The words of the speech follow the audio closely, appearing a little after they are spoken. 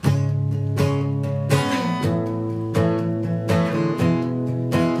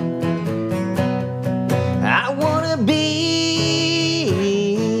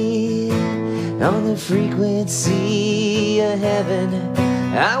frequency of heaven.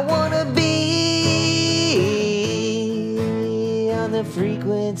 I wanna be on the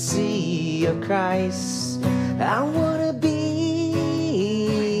frequency of Christ. I wanna be.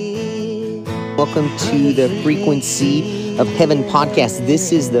 Welcome to the Frequency of Heaven podcast.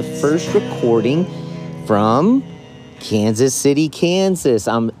 This is the first recording from Kansas City, Kansas.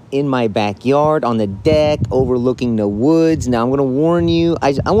 I'm in my backyard on the deck overlooking the woods. Now I'm going to warn you,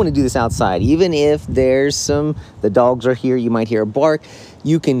 I want to do this outside. Even if the dogs are here, you might hear a bark.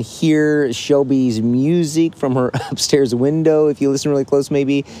 You can hear Shelby's music from her upstairs window if you listen really close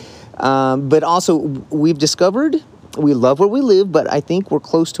maybe. But also we've discovered we love where we live, but I think we're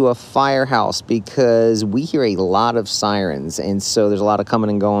close to a firehouse because we hear a lot of sirens. And so there's a lot of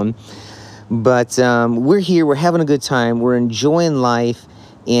coming and going. But we're here, we're having a good time, we're enjoying life,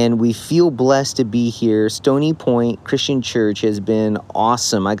 and we feel blessed to be here. Stony Point Christian Church has been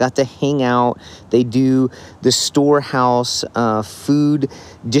awesome. I got to hang out. They do the storehouse food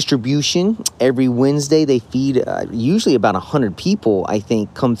distribution every Wednesday. They feed usually about 100 people, I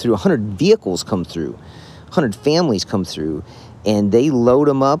think, come through. 100 vehicles come through. 100 families come through. And they load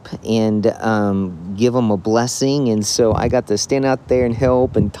them up and give them a blessing. And so I got to stand out there and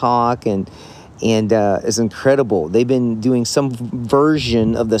help and talk, and it's incredible. They've been doing some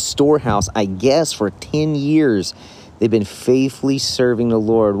version of the storehouse, I guess, for 10 years. They've been faithfully serving the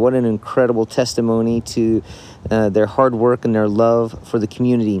Lord. What an incredible testimony to their hard work and their love for the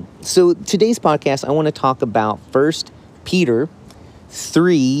community. So today's podcast, I want to talk about 1 Peter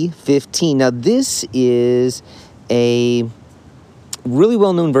 3:15. Now, this is a really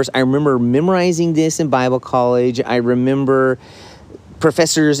well-known verse. I remember memorizing this in Bible college. I remember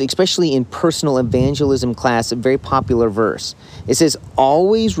professors, especially in personal evangelism class, a very popular verse. It says,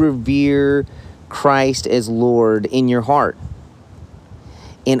 always revere Christ as Lord in your heart,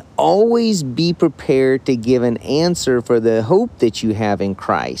 and always be prepared to give an answer for the hope that you have in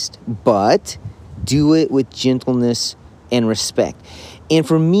Christ, but do it with gentleness and respect. And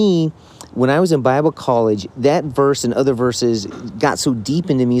for me, when I was in Bible college, that verse and other verses got so deep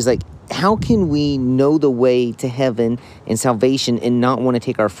into me. It's like, how can we know the way to heaven and salvation and not want to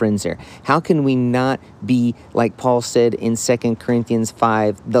take our friends there? How can we not be, like Paul said in 2 Corinthians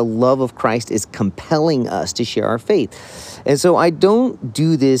 5, the love of Christ is compelling us to share our faith? And so I don't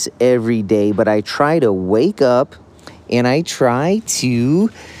do this every day, but I try to wake up and I try to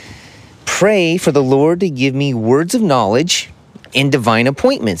pray for the Lord to give me words of knowledge and divine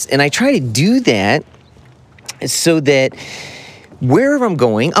appointments. And I try to do that so that wherever I'm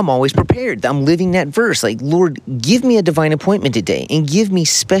going, I'm always prepared. I'm living that verse. Like, Lord, give me a divine appointment today and give me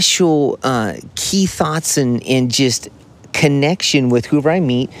special key thoughts and just connection with whoever I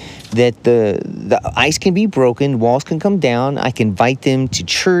meet, that the ice can be broken, walls can come down. I can invite them to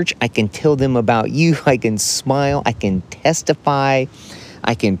church. I can tell them about you. I can smile. I can testify.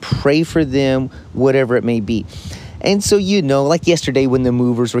 I can pray for them, whatever it may be. And so, like yesterday when the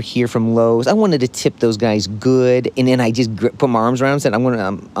movers were here from Lowe's, I wanted to tip those guys good. And then I just put my arms around them and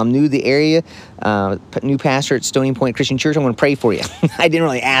said, I'm new to the area, new pastor at Stony Point Christian Church. I'm going to pray for you. I didn't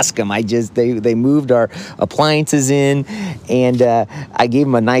really ask them. They moved our appliances in, and I gave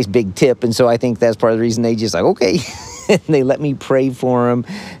them a nice big tip. And so I think that's part of the reason they just like, okay. And they let me pray for them,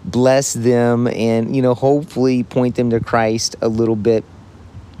 bless them, and, hopefully point them to Christ a little bit.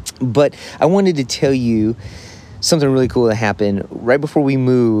 But I wanted to tell you something really cool that happened. Right before we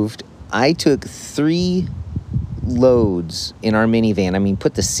moved, I took 3 loads in our minivan. I mean,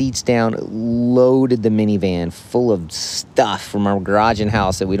 put the seats down, loaded the minivan full of stuff from our garage and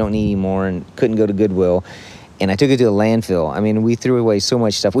house that we don't need anymore and couldn't go to Goodwill. And I took it to a landfill. I mean, we threw away so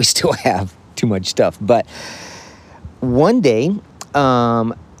much stuff. We still have too much stuff. But one day,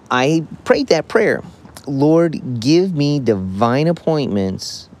 I prayed that prayer. Lord, give me divine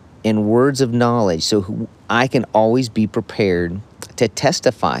appointments and words of knowledge so I can always be prepared to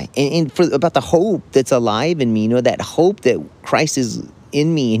testify and about the hope that's alive in me. That hope that Christ is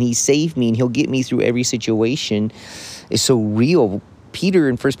in me and he saved me and he'll get me through every situation is so real. Peter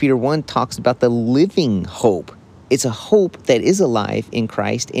in 1 Peter 1 talks about the living hope. It's a hope that is alive in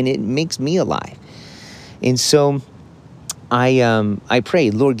Christ, and it makes me alive. And so I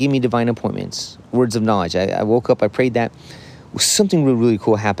prayed, Lord, give me divine appointments, words of knowledge. I woke up, I prayed that. Something really, really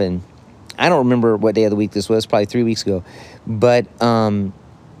cool happened. I don't remember what day of the week this was, probably 3 weeks ago. But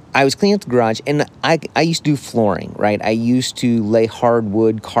I was cleaning up the garage, and I used to do flooring, right? I used to lay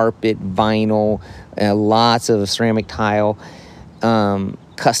hardwood, carpet, vinyl, lots of ceramic tile,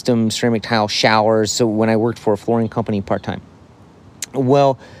 custom ceramic tile showers. So when I worked for a flooring company part-time.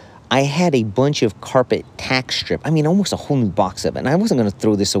 Well, I had a bunch of carpet tack strip. I mean, almost a whole new box of it. And I wasn't going to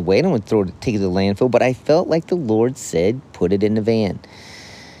throw this away. I don't want to take it to the landfill, but I felt like the Lord said, put it in the van.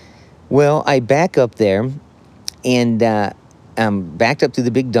 Well, I back up there, and I'm backed up to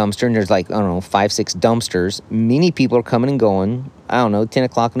the big dumpster, and there's like, I don't know, 5, 6 dumpsters. Many people are coming and going. I don't know, 10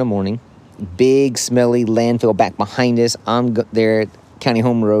 o'clock in the morning. Big, smelly landfill back behind us. I'm there at County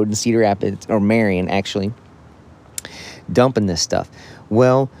Home Road in Cedar Rapids, or Marion, actually, dumping this stuff.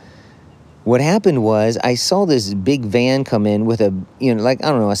 Well, what happened was I saw this big van come in with a, like,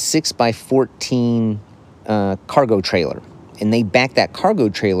 I don't know, a 6x14 cargo trailer. And they backed that cargo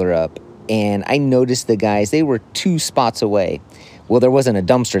trailer up. And I noticed the guys, they were 2 spots away. Well, there wasn't a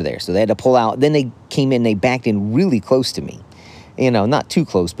dumpster there, so they had to pull out. Then they came in, they backed in really close to me. Not too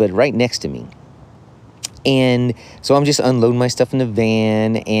close, but right next to me. And so I'm just unloading my stuff in the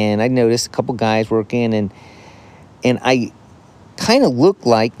van, and I noticed a couple guys working, and I kind of looked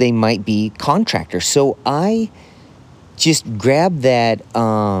like they might be contractors. So I just grabbed that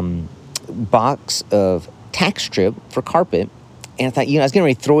box of tack strip for carpet, and I thought, I was getting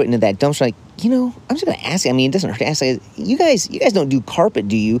ready to throw it into that dumpster. Like, I'm just going to ask. I mean, it doesn't hurt to ask. You guys don't do carpet,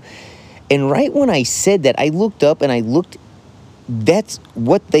 do you? And right when I said that, I looked up and I looked. That's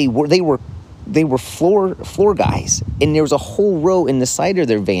what they were. They were floor guys, and there was a whole row in the side of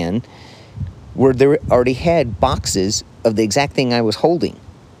their van where they already had boxes of the exact thing I was holding,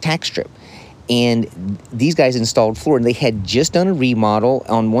 tack strip. And these guys installed floor, and they had just done a remodel.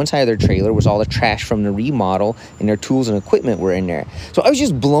 On one side of their trailer was all the trash from the remodel, and their tools and equipment were in there. So I was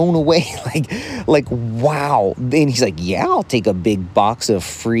just blown away, like wow. Then he's like, yeah, I'll take a big box of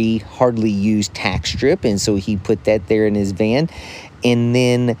free, hardly used tack strip. And so he put that there in his van. And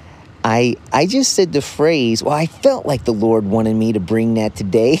then I just said the phrase, well, I felt like the Lord wanted me to bring that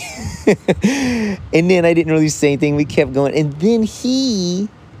today. And then I didn't really say anything. We kept going. And then he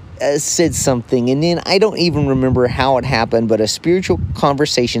said something, and then I don't even remember how it happened, but a spiritual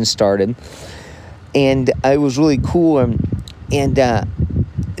conversation started, and it was really cool. And now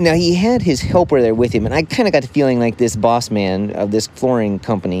he had his helper there with him, and I kind of got the feeling like this boss man of this flooring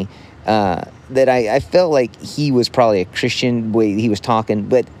company, that I felt like he was probably a Christian the way he was talking,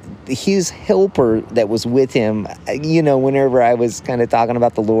 but his helper that was with him, whenever I was kind of talking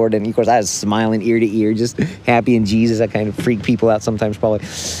about the Lord, and of course I was smiling ear to ear, just happy in Jesus. I kind of freak people out sometimes probably.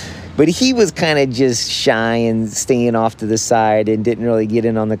 But he was kind of just shy and staying off to the side and didn't really get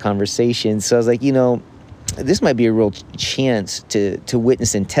in on the conversation. So I was like, this might be a real chance to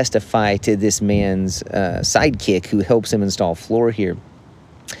witness and testify to this man's sidekick who helps him install floor here.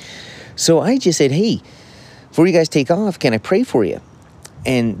 So I just said, hey, before you guys take off, can I pray for you?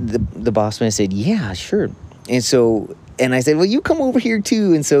 And the boss man said, yeah, sure. And I said, well, you come over here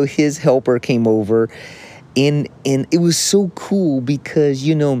too. And so his helper came over, and it was so cool because,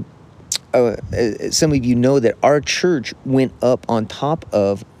 some of you know that our church went up on top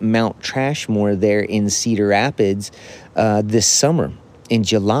of Mount Trashmore there in Cedar Rapids this summer in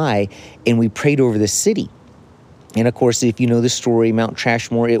July, and we prayed over the city. And of course, if you know the story, Mount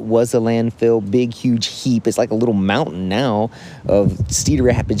Trashmore, it was a landfill, big, huge heap. It's like a little mountain now of Cedar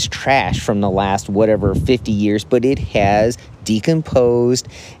Rapids trash from the last, 50 years. But it has decomposed,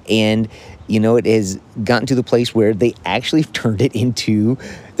 and, it has gotten to the place where they actually turned it into,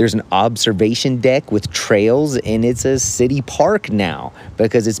 there's an observation deck with trails, and it's a city park now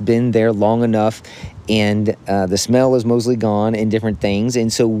because it's been there long enough. And the smell is mostly gone and different things.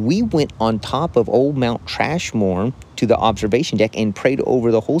 And so we went on top of old Mount Trashmore to the observation deck and prayed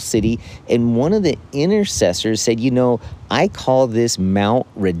over the whole city. And one of the intercessors said, I call this Mount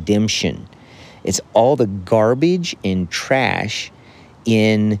Redemption. It's all the garbage and trash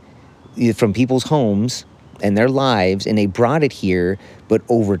from people's homes and their lives, and they brought it here. But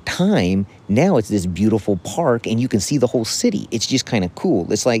over time, now it's this beautiful park, and you can see the whole city. It's just kind of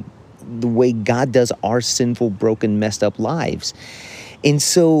cool. It's like the way God does our sinful, broken, messed up lives. And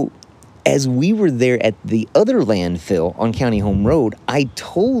so as we were there at the other landfill on County Home Road, I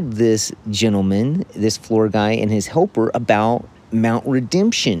told this gentleman, this floor guy, and his helper about Mount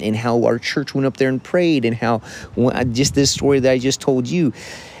Redemption and how our church went up there and prayed, and how just this story that I just told you.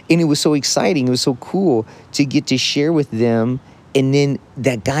 And it was so exciting. It was so cool to get to share with them. And then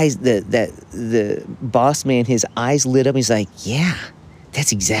that guy's, the boss man, his eyes lit up. He's like, yeah,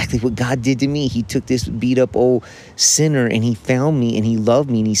 that's exactly what God did to me. He took this beat up old sinner, and he found me, and he loved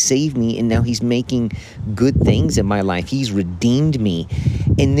me, and he saved me, and now he's making good things in my life. He's redeemed me.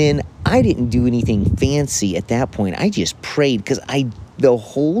 And then I didn't do anything fancy at that point. I just prayed, because the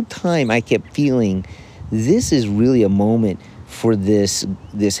whole time I kept feeling this is really a moment for this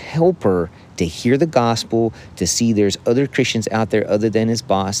helper to hear the gospel, to see there's other Christians out there other than his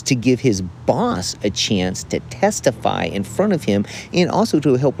boss, to give his boss a chance to testify in front of him, and also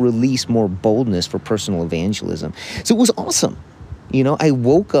to help release more boldness for personal evangelism. So it was awesome. I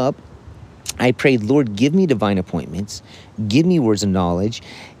woke up, I prayed, Lord, give me divine appointments, give me words of knowledge,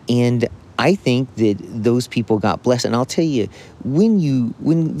 and I think that those people got blessed. And I'll tell you, when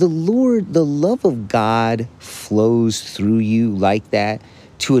the love of God flows through you like that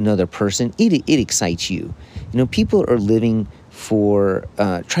to another person, it excites you. People are living for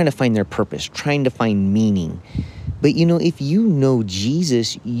trying to find their purpose, trying to find meaning. But if you know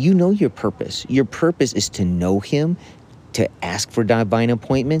Jesus, you know your purpose. Your purpose is to know him, to ask for divine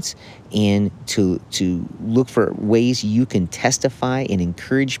appointments, and to look for ways you can testify and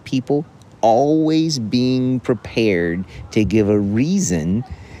encourage people, always being prepared to give a reason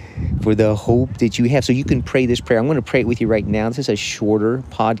for the hope that you have. So you can pray this prayer. I'm going to pray it with you right now. This is a shorter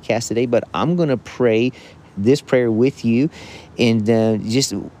podcast today, but I'm going to pray this prayer with you, and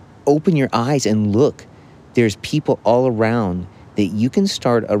just open your eyes and look. There's people all around that you can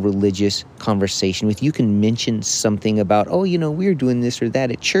start a religious conversation with. You can mention something about, we're doing this or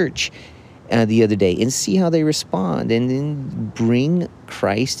that at church the other day, and see how they respond, and then bring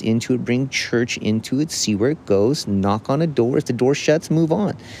Christ into it, bring church into it, see where it goes, knock on a door. If the door shuts, move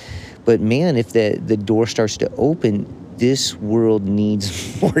on. But man, if the door starts to open, this world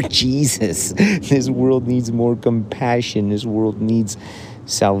needs more Jesus. This world needs more compassion. This world needs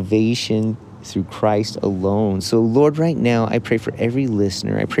salvation through Christ alone. So Lord, right now, I pray for every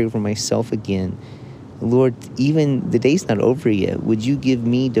listener. I pray for myself again. Lord, even the day's not over yet. Would you give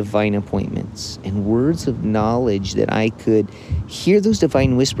me divine appointments and words of knowledge that I could hear those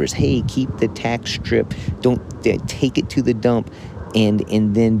divine whispers? Hey, keep the tax strip. Don't take it to the dump. And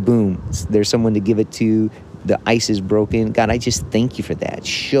then boom, there's someone to give it to. The ice is broken. God, I just thank you for that.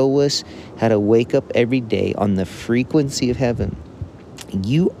 Show us how to wake up every day on the frequency of heaven.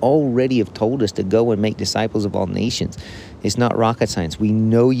 You already have told us to go and make disciples of all nations. It's not rocket science. We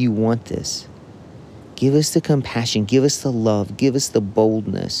know you want this. Give us the compassion. Give us the love. Give us the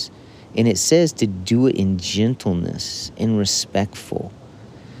boldness. And it says to do it in gentleness and respectful.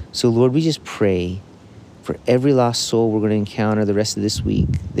 So, Lord, we just pray for every lost soul we're going to encounter the rest of this week,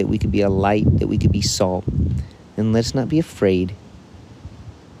 that we could be a light, that we could be salt. And let's not be afraid.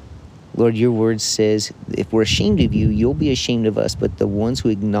 Lord, your word says, if we're ashamed of you, you'll be ashamed of us. But the ones who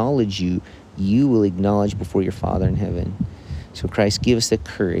acknowledge you, you will acknowledge before your Father in heaven. So Christ, give us the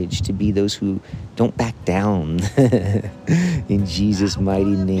courage to be those who don't back down. In Jesus'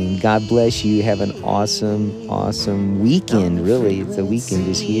 mighty name. God bless you. Have an awesome, awesome weekend. Really, it's a weekend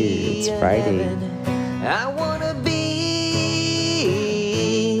is here. It's Friday. I want to be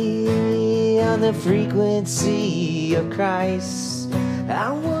on the frequency of Christ.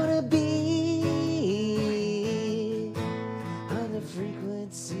 I